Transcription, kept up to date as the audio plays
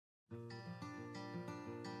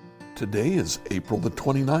Today is April the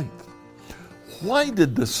 29th. Why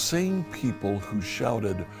did the same people who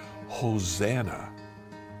shouted Hosanna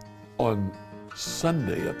on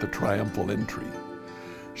Sunday at the triumphal entry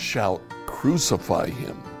shout crucify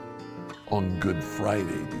him on Good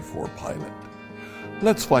Friday before Pilate?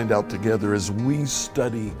 Let's find out together as we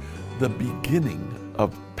study the beginning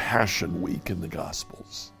of Passion Week in the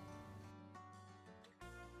Gospels.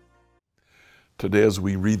 Today, as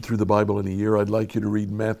we read through the Bible in a year, I'd like you to read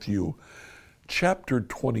Matthew chapter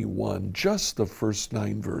 21, just the first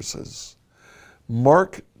 9 verses.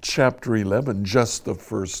 Mark chapter 11, just the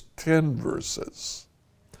first 10 verses.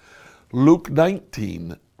 Luke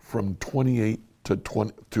 19, from 28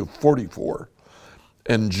 to 44.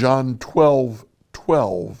 And John 12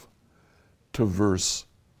 to verse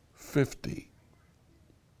 50.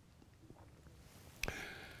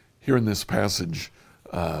 Here in this passage,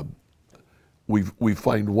 we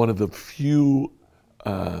find one of the few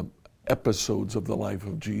episodes of the life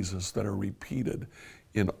of Jesus that are repeated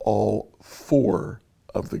in all 4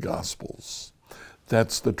 of the Gospels.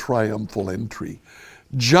 That's the triumphal entry.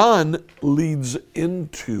 John leads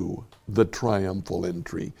into the triumphal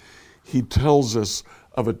entry. He tells us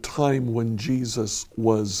of a time when Jesus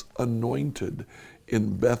was anointed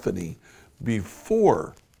in Bethany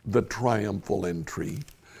before the triumphal entry,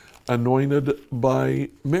 anointed by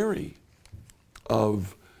Mary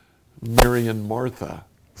of Mary and Martha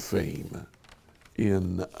fame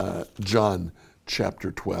in John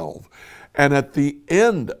chapter 12. And at the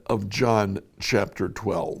end of John chapter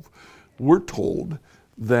 12, we're told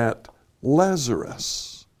that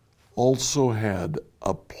Lazarus also had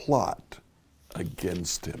a plot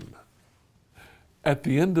against him. At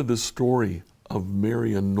the end of the story of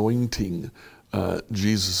Mary anointing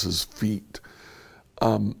Jesus' feet,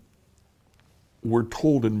 we're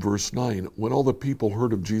told in verse 9, when all the people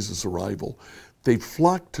heard of Jesus' arrival, they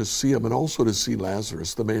flocked to see him and also to see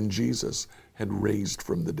Lazarus, the man Jesus had raised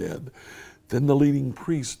from the dead. Then the leading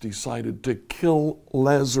priests decided to kill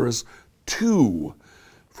Lazarus too,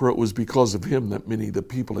 for it was because of him that many of the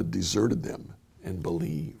people had deserted them and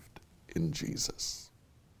believed in Jesus.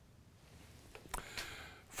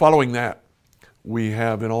 Following that, we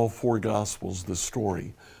have in all 4 Gospels the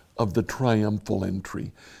story of the triumphal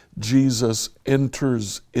entry. Jesus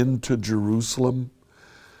enters into Jerusalem.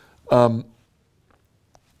 At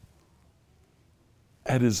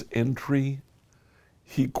his entry,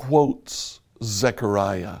 he quotes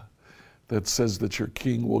Zechariah that says that your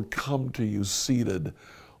king will come to you seated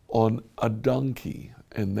on a donkey.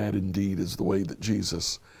 And that indeed is the way that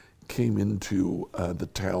Jesus came into the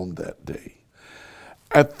town that day.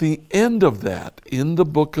 At the end of that, in the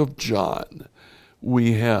book of John,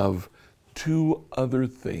 we have 2 other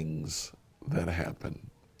things that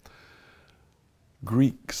happen.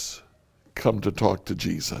 Greeks come to talk to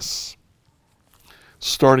Jesus.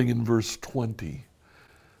 Starting in verse 20,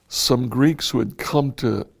 some Greeks who had come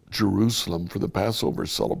to Jerusalem for the Passover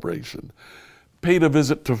celebration paid a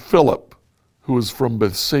visit to Philip, who was from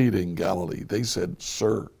Bethsaida in Galilee. They said,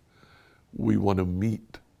 "Sir, we want to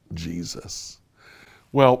meet Jesus."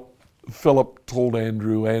 Well, Philip told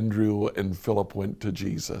Andrew and Philip went to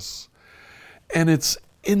Jesus. And it's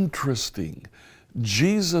interesting.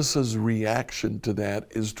 Jesus' reaction to that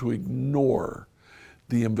is to ignore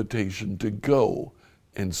the invitation to go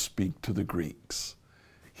and speak to the Greeks.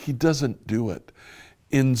 He doesn't do it.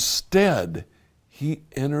 Instead, he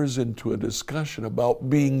enters into a discussion about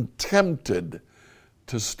being tempted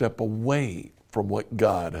to step away from what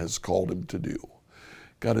God has called him to do.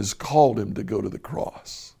 God has called him to go to the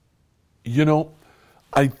cross. You know,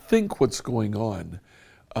 I think what's going on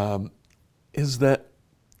is that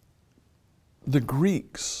the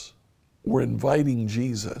Greeks were inviting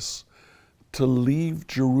Jesus to leave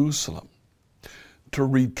Jerusalem, to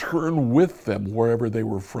return with them wherever they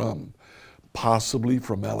were from, possibly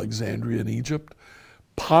from Alexandria in Egypt,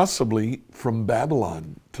 possibly from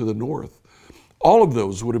Babylon to the north. All of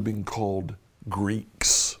those would have been called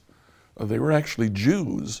Greeks. They were actually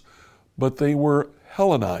Jews, but they were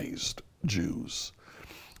Hellenized Jews.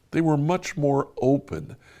 They were much more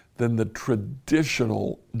open than the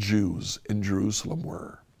traditional Jews in Jerusalem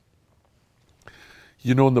were.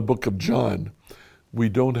 You know, in the book of John, we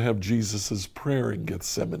don't have Jesus' prayer in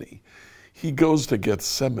Gethsemane. He goes to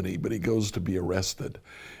Gethsemane, but he goes to be arrested.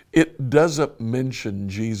 It doesn't mention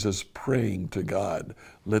Jesus praying to God,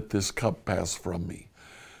 "Let this cup pass from me."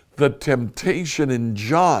 The temptation in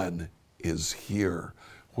John is here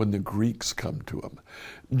when the Greeks come to him.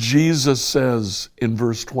 Jesus says in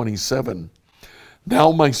verse 27,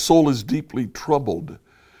 "Now my soul is deeply troubled.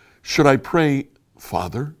 Should I pray,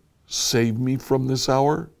 'Father, save me from this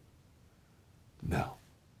hour'? No.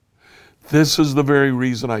 This is the very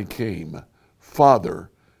reason I came. Father,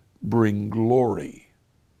 bring glory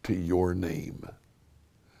to your name.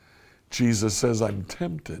 Jesus says, I'm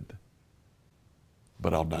tempted,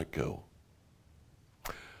 but I'll not go.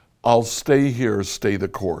 I'll stay here, stay the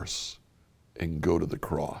course, and go to the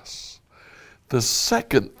cross. The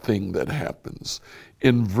second thing that happens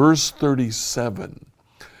in verse 37,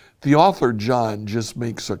 the author John just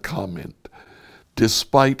makes a comment.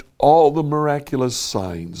 Despite all the miraculous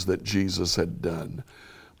signs that Jesus had done,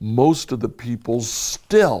 most of the people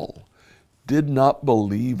still did not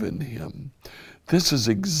believe in him. This is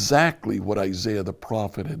exactly what Isaiah the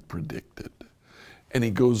prophet had predicted. And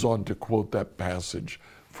he goes on to quote that passage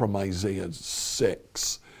from Isaiah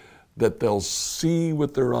 6, that they'll see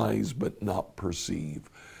with their eyes but not perceive.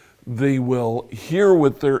 They will hear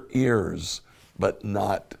with their ears but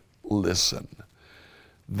not listen.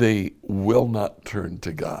 They will not turn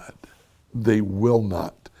to God. They will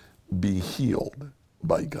not be healed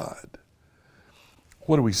by God.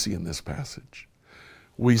 What do we see in this passage?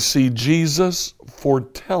 We see Jesus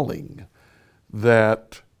foretelling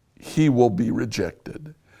that he will be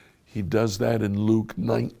rejected. He does that in Luke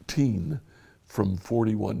 19 from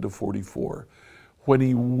 41 to 44, when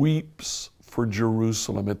he weeps for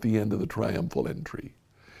Jerusalem at the end of the triumphal entry.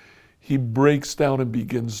 He breaks down and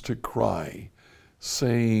begins to cry,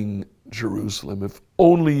 saying, Jerusalem, if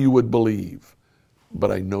only you would believe,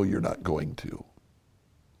 but I know you're not going to.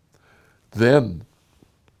 Then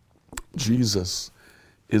Jesus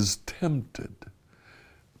is tempted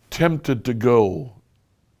to go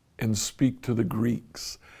and speak to the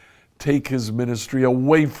Greeks, take his ministry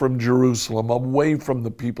away from Jerusalem, away from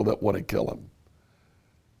the people that want to kill him,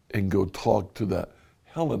 and go talk to the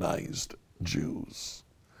Hellenized Jews.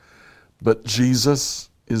 But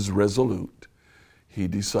Jesus is resolute. He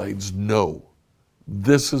decides, no,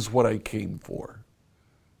 this is what I came for.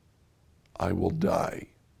 I will die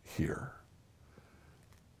here.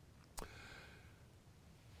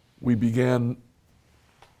 We began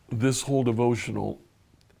this whole devotional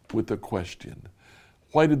with a question.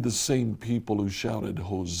 Why did the same people who shouted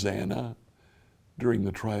Hosanna during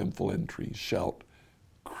the triumphal entry shout,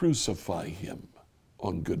 crucify him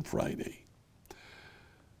on Good Friday?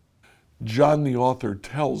 John the author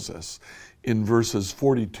tells us in verses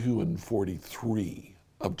 42 and 43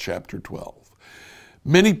 of chapter 12.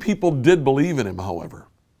 Many people did believe in him, however,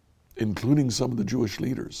 including some of the Jewish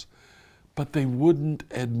leaders, but they wouldn't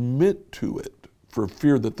admit to it for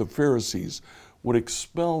fear that the Pharisees would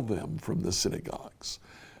expel them from the synagogues,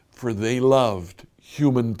 for they loved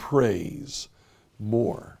human praise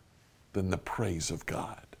more than the praise of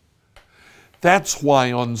God. That's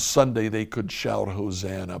why on Sunday they could shout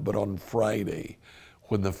Hosanna, but on Friday,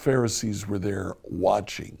 when the Pharisees were there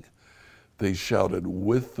watching, they shouted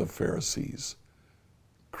with the Pharisees,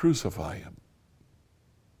 crucify him.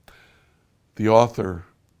 The author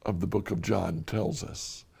of the book of John tells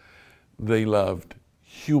us they loved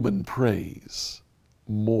human praise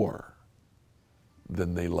more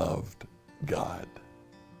than they loved God.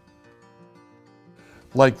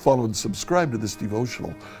 Like, follow, and subscribe to this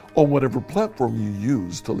devotional on whatever platform you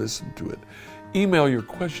use to listen to it. Email your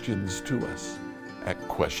questions to us at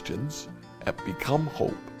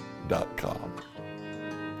questions@becomehope.com.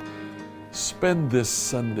 Spend this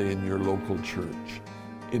Sunday in your local church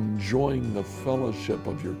enjoying the fellowship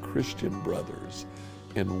of your Christian brothers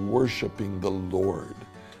and worshiping the Lord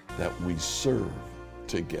that we serve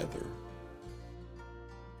together.